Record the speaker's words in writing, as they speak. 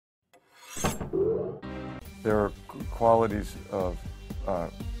There are qualities of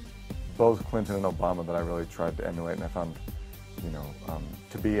both Clinton and Obama that I really tried to emulate, and I found,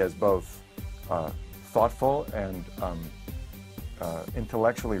 to be as both thoughtful and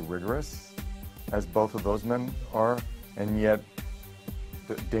intellectually rigorous as both of those men are, and yet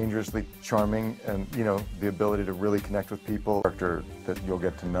dangerously charming, and the ability to really connect with people. Character that you'll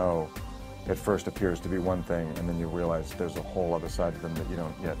get to know at first appears to be one thing, and then you realize there's a whole other side to them that you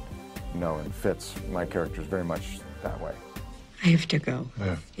don't yet know, and fits my characters very much that way. I have to go.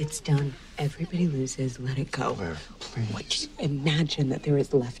 Liv. It's done. Everybody loses. Let it go. Liv, please. What you imagine that there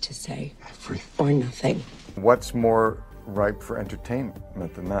is left to say. Everything. Or nothing. What's more ripe for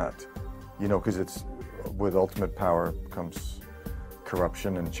entertainment than that? Because it's, with ultimate power comes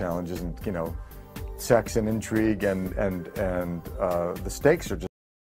corruption and challenges and, sex and intrigue, and the stakes are just